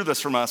they hear this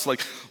from us.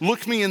 Like,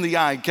 look me in the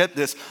eye, get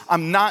this.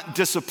 I'm not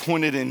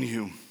disappointed in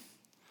you.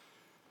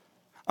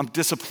 I'm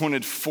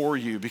disappointed for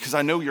you because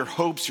I know your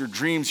hopes, your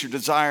dreams, your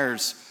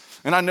desires.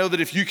 And I know that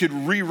if you could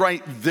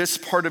rewrite this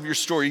part of your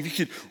story, if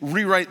you could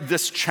rewrite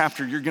this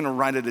chapter, you're going to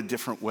write it a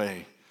different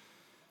way.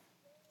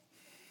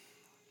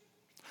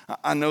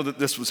 I know that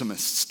this was a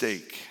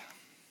mistake.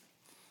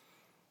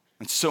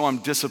 And so I'm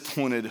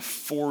disappointed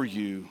for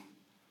you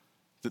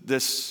that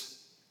this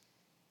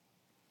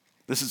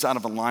is out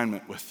of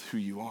alignment with who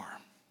you are.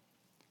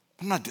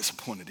 I'm not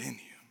disappointed in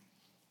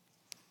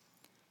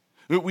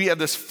you. We have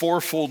this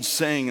fourfold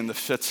saying in the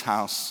Fitz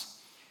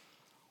house.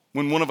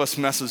 When one of us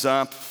messes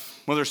up,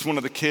 whether it's one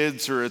of the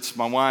kids or it's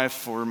my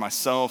wife or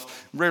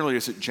myself, rarely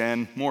is it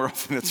Jen, more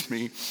often it's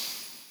me.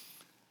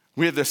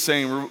 We have this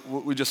saying where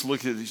we just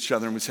look at each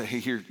other and we say, hey,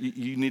 here,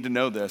 you need to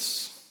know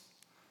this.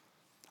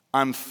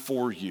 I'm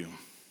for you.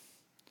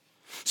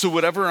 So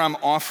whatever I'm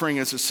offering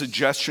as a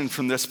suggestion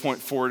from this point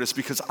forward is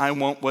because I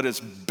want what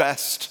is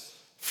best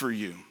for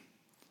you.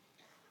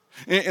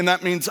 And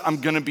that means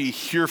I'm going to be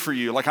here for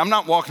you. Like, I'm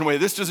not walking away.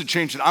 This doesn't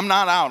change it. I'm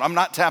not out. I'm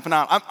not tapping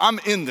out. I'm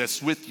in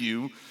this with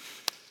you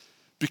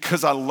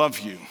because I love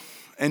you.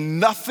 And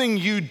nothing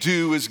you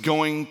do is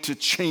going to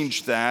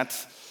change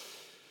that.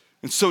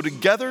 And so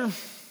together,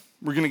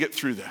 we're going to get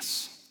through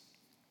this.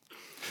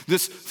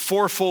 This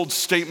fourfold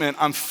statement,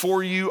 I'm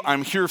for you,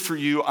 I'm here for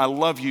you, I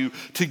love you.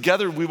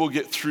 Together we will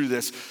get through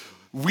this.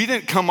 We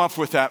didn't come up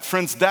with that.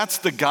 Friends, that's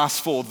the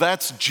gospel.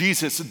 That's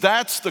Jesus.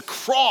 That's the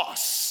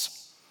cross.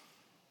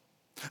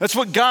 That's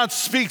what God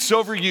speaks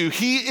over you.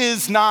 He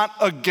is not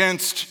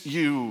against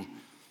you.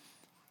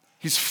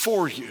 He's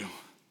for you.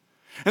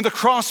 And the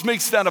cross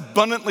makes that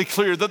abundantly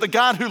clear, that the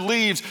God who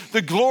leaves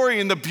the glory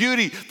and the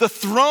beauty, the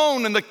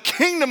throne and the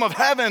kingdom of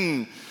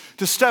heaven,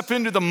 to step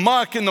into the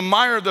muck and the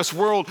mire of this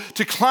world,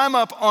 to climb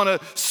up on a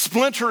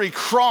splintery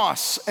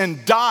cross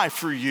and die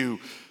for you,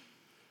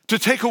 to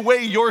take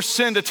away your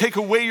sin, to take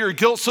away your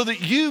guilt so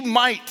that you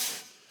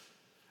might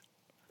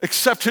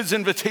accept his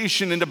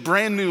invitation into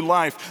brand new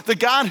life. The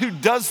God who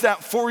does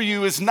that for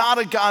you is not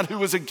a God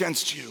who is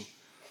against you.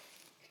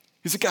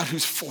 He's a God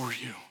who's for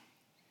you.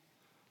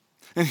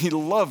 And he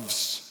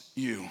loves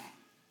you.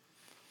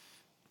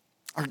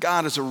 Our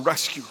God is a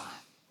rescuer.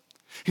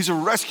 He's a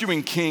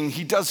rescuing king.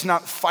 He does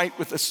not fight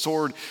with a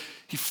sword.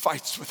 He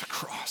fights with a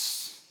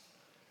cross.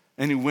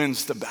 And he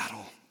wins the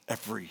battle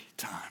every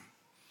time.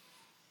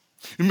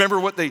 Remember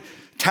what they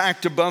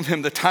tacked above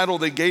him, the title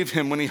they gave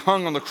him when he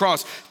hung on the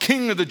cross,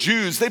 King of the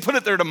Jews. They put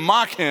it there to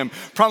mock him.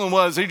 Problem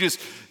was, they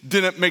just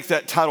didn't make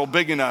that title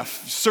big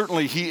enough.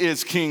 Certainly he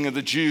is King of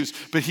the Jews,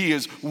 but he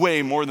is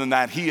way more than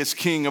that. He is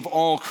King of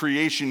all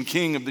creation,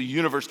 King of the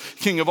universe,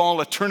 King of all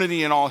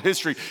eternity and all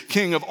history,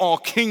 King of all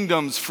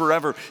kingdoms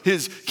forever.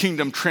 His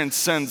kingdom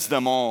transcends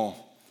them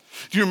all.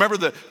 Do you remember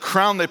the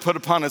crown they put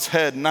upon his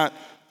head? Not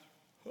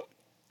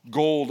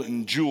gold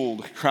and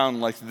jeweled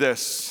crown like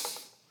this,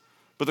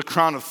 but the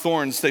crown of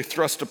thorns they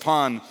thrust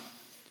upon,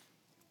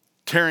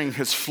 tearing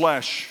his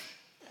flesh,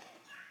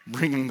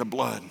 bringing the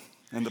blood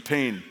and the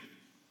pain.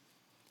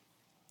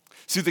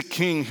 See, the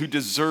king who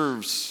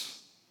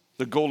deserves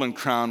the golden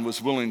crown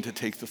was willing to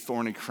take the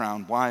thorny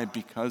crown. Why?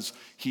 Because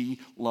he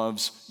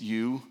loves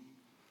you.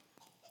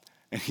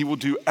 And he will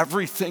do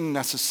everything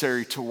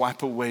necessary to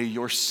wipe away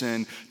your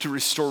sin, to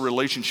restore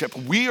relationship.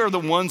 We are the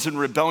ones in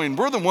rebellion.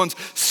 We're the ones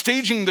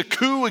staging the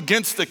coup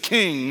against the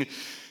king.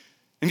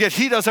 And yet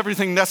he does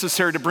everything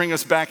necessary to bring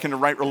us back into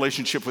right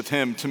relationship with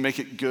him, to make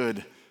it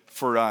good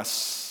for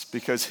us,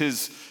 because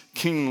his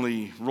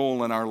kingly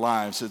role in our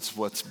lives, it's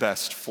what's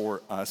best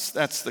for us.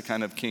 That's the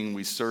kind of king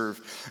we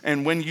serve.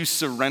 And when you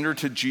surrender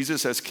to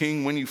Jesus as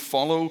king, when you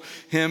follow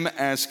him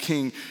as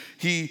king,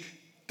 he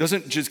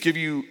doesn't just give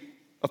you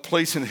a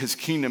place in his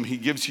kingdom, he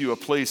gives you a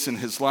place in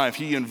his life.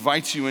 He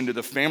invites you into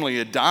the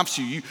family, adopts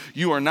you.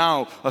 You are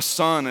now a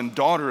son and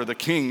daughter of the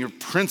king. You're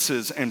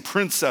princes and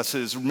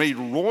princesses made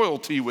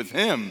royalty with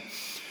him,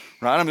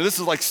 right? I mean, this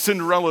is like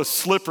Cinderella's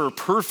slipper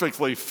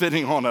perfectly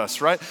fitting on us,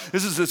 right?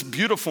 This is this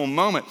beautiful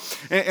moment.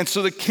 And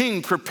so the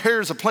king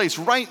prepares a place.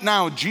 Right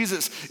now,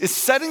 Jesus is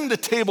setting the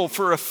table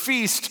for a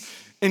feast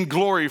in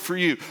glory for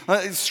you.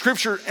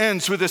 Scripture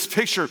ends with this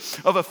picture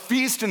of a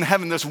feast in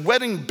heaven, this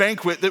wedding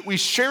banquet that we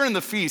share in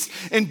the feast.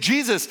 And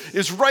Jesus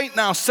is right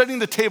now setting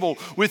the table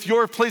with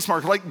your place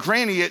marker, like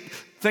Granny at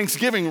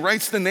Thanksgiving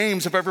writes the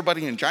names of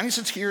everybody, and Johnny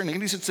sits here, and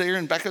Andy sits there,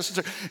 and Becca sits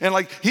there. And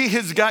like he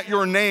has got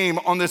your name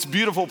on this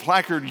beautiful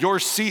placard. Your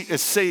seat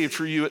is saved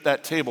for you at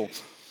that table.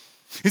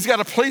 He's got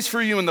a place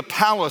for you in the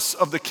palace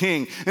of the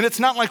king. And it's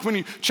not like when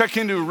you check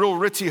into a real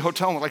ritzy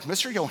hotel and like,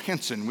 Mr.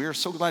 Johansson, we are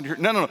so glad you're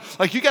here. No.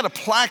 Like you got a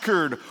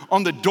placard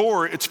on the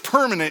door. It's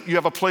permanent. You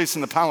have a place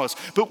in the palace.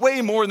 But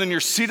way more than your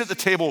seat at the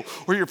table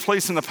or your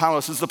place in the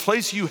palace is the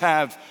place you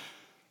have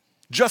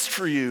just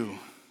for you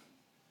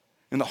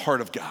in the heart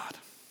of God.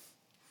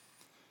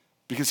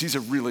 Because he's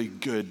a really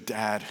good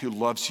dad who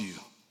loves you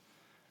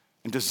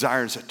and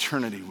desires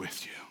eternity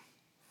with you.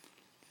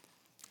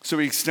 So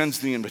he extends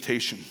the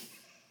invitation.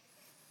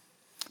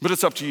 But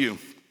it's up to you.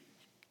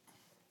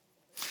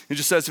 He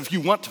just says, if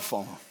you want to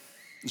follow,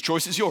 the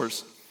choice is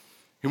yours.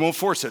 He won't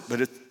force it, but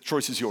the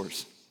choice is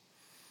yours.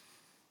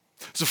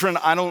 So friend,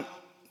 I don't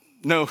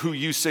know who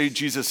you say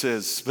Jesus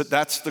is, but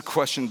that's the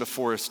question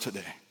before us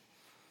today.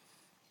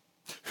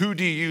 Who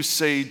do you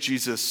say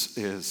Jesus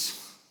is?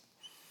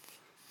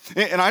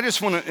 And I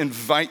just want to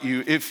invite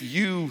you, if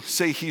you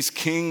say he's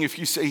king, if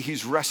you say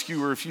he's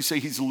rescuer, if you say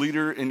he's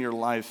leader in your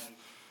life,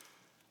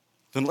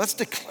 then let's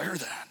declare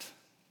that.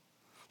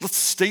 Let's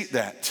state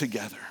that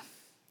together.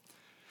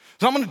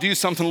 So I'm going to do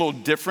something a little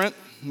different,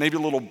 maybe a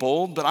little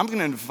bold, but I'm going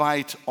to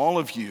invite all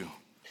of you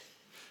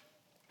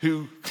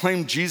who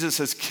claim Jesus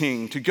as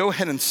king to go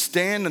ahead and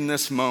stand in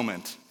this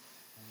moment.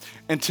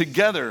 And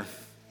together,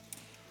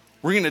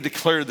 we're going to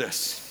declare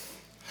this.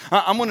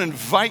 I'm going to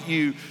invite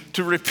you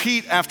to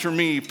repeat after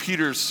me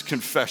Peter's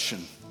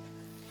confession.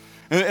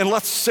 And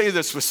let's say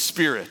this with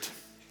spirit.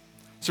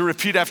 So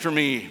repeat after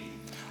me.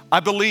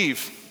 I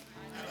believe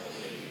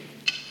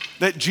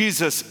that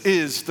Jesus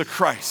is the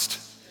Christ,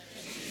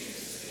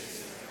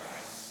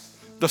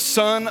 the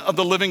Son of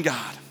the living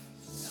God.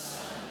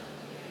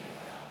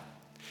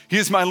 He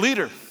is my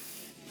leader.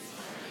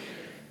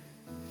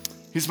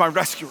 He's my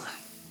rescuer.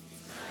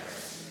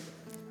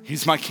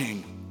 He's my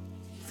king.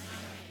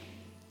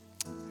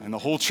 And the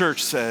whole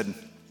church said,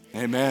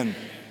 amen.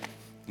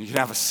 You can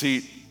have a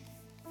seat.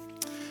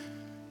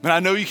 Man, I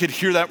know you could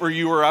hear that where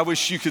you were. I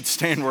wish you could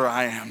stand where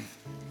I am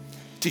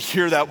to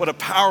hear that. What a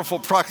powerful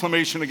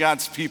proclamation of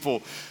God's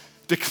people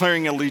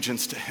declaring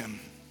allegiance to him.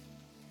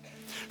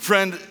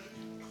 Friend,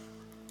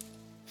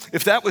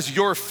 if that was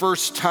your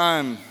first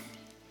time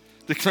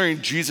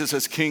declaring Jesus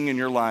as king in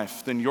your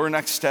life, then your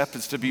next step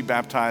is to be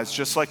baptized,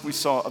 just like we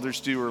saw others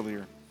do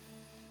earlier.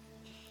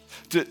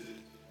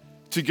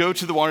 To go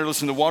to the water.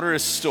 Listen, the water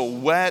is still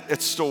wet,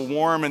 it's still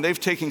warm, and they've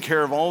taken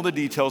care of all the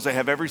details. They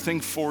have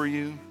everything for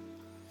you.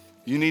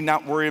 You need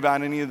not worry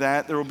about any of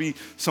that. There will be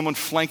someone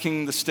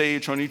flanking the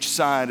stage on each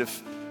side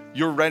if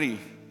you're ready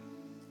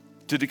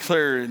to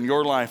declare in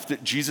your life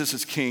that Jesus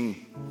is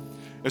king.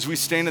 As we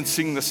stand and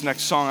sing this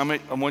next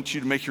song, I want you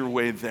to make your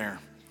way there.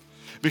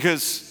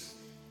 Because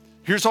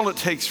here's all it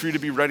takes for you to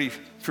be ready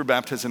for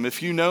baptism.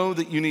 If you know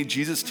that you need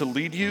Jesus to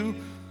lead you,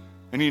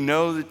 and you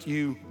know that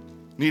you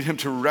need him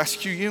to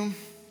rescue you,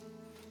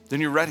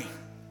 then you're ready.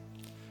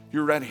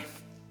 You're ready.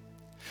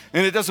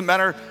 And it doesn't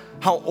matter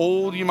how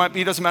old you might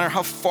be. It doesn't matter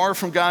how far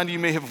from God you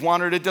may have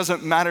wandered. It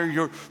doesn't matter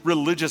your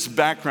religious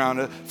background.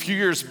 A few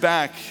years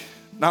back,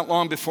 not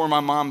long before my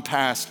mom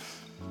passed,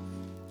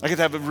 I got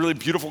to have a really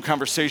beautiful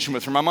conversation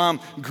with her. My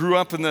mom grew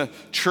up in the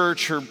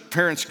church. Her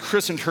parents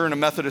christened her in a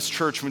Methodist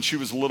church when she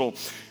was little.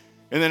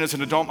 And then as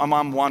an adult, my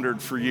mom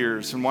wandered for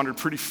years and wandered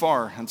pretty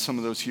far in some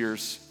of those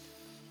years.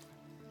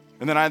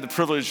 And then I had the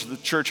privilege of the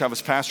church I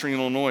was pastoring in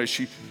Illinois.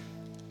 She'd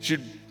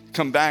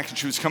come back and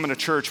she was coming to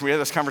church. And we had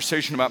this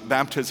conversation about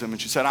baptism.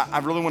 And she said, I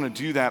really want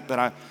to do that,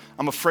 but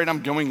I'm afraid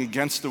I'm going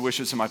against the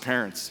wishes of my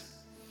parents.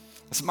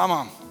 I said,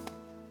 Mom,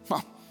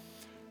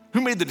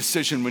 who made the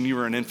decision when you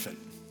were an infant?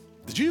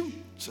 Did you?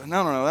 She said,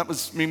 no, that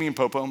was Mimi and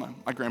Popo,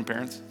 my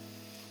grandparents.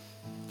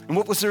 And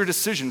what was their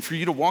decision? For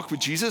you to walk with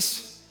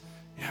Jesus?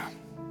 Yeah.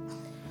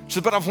 She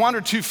said, but I've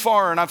wandered too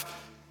far and I've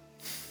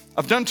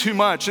done too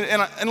much.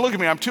 And look at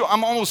me,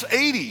 I'm almost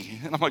 80.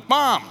 And I'm like,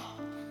 Mom,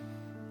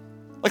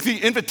 like the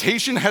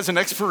invitation has an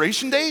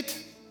expiration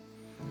date?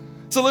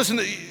 So listen,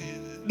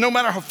 no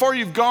matter how far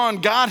you've gone,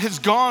 God has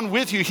gone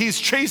with you. He's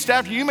chased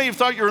after you. You may have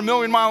thought you were a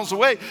million miles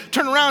away.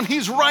 Turn around,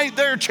 he's right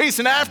there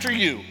chasing after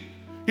you.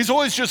 He's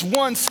always just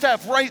one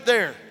step right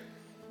there.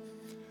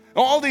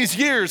 All these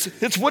years,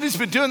 it's what he's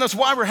been doing. That's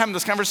why we're having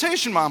this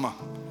conversation, Mama.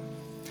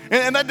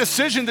 And that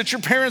decision that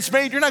your parents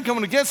made, you're not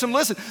going against them.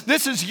 Listen,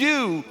 this is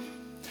you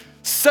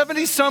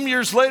 70 some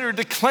years later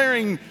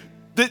declaring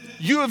that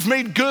you have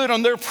made good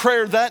on their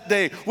prayer that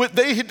day. What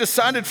they had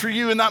decided for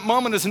you in that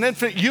moment as an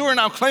infant, you are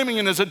now claiming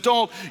it as an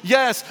adult.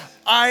 Yes,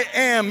 I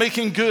am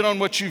making good on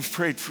what you've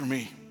prayed for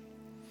me.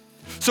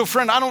 So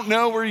friend, I don't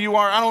know where you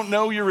are. I don't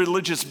know your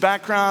religious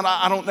background.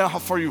 I don't know how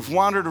far you've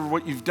wandered or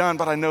what you've done,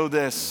 but I know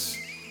this,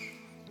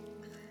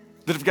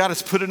 that if God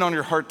has put it on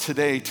your heart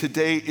today,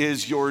 today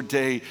is your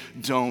day.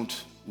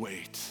 Don't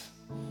wait.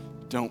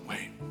 Don't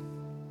wait.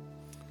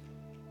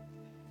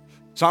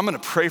 So I'm going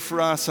to pray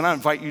for us, and I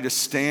invite you to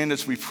stand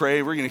as we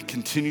pray. We're going to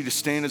continue to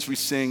stand as we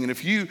sing. And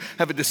if you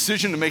have a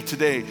decision to make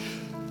today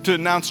to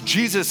announce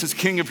Jesus as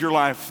King of your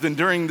life, then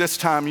during this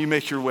time, you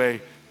make your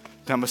way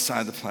down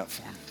beside the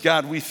platform.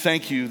 God, we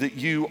thank you that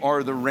you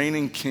are the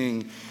reigning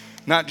King,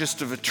 not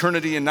just of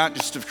eternity and not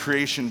just of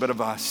creation, but of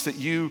us, that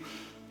you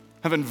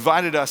have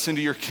invited us into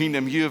your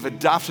kingdom. You have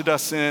adopted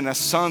us in as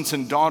sons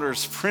and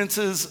daughters,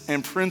 princes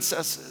and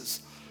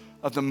princesses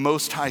of the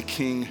Most High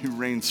King who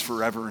reigns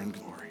forever in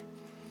glory.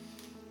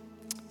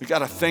 We got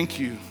to thank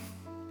you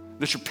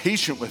that you're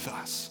patient with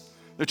us,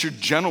 that you're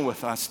gentle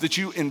with us, that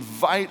you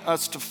invite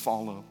us to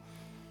follow.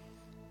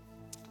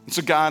 And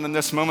so God, in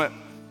this moment,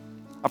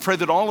 I pray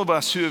that all of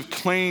us who have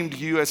claimed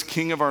you as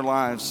King of our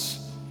lives,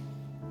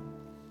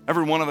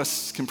 every one of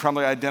us can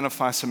probably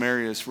identify some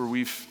areas where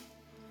we've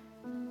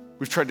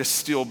tried to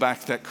steal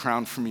back that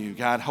crown from you.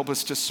 God, help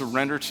us to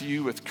surrender to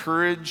you with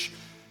courage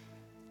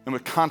and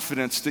with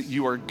confidence that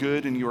you are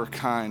good and you are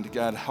kind.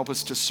 God, help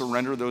us to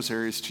surrender those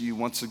areas to you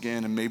once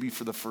again and maybe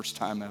for the first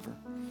time ever.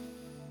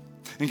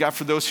 And God,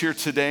 for those here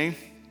today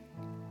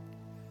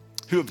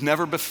who have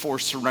never before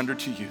surrendered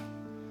to you,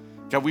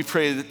 God, we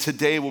pray that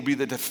today will be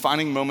the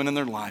defining moment in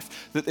their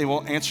life, that they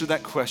will answer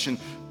that question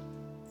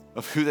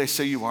of who they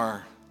say you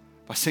are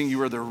by saying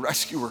you are their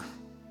rescuer,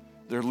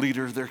 their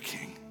leader, their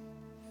king.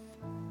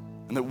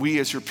 And that we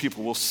as your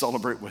people will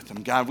celebrate with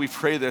them. God, we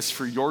pray this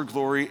for your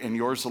glory and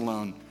yours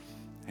alone.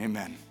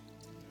 Amen.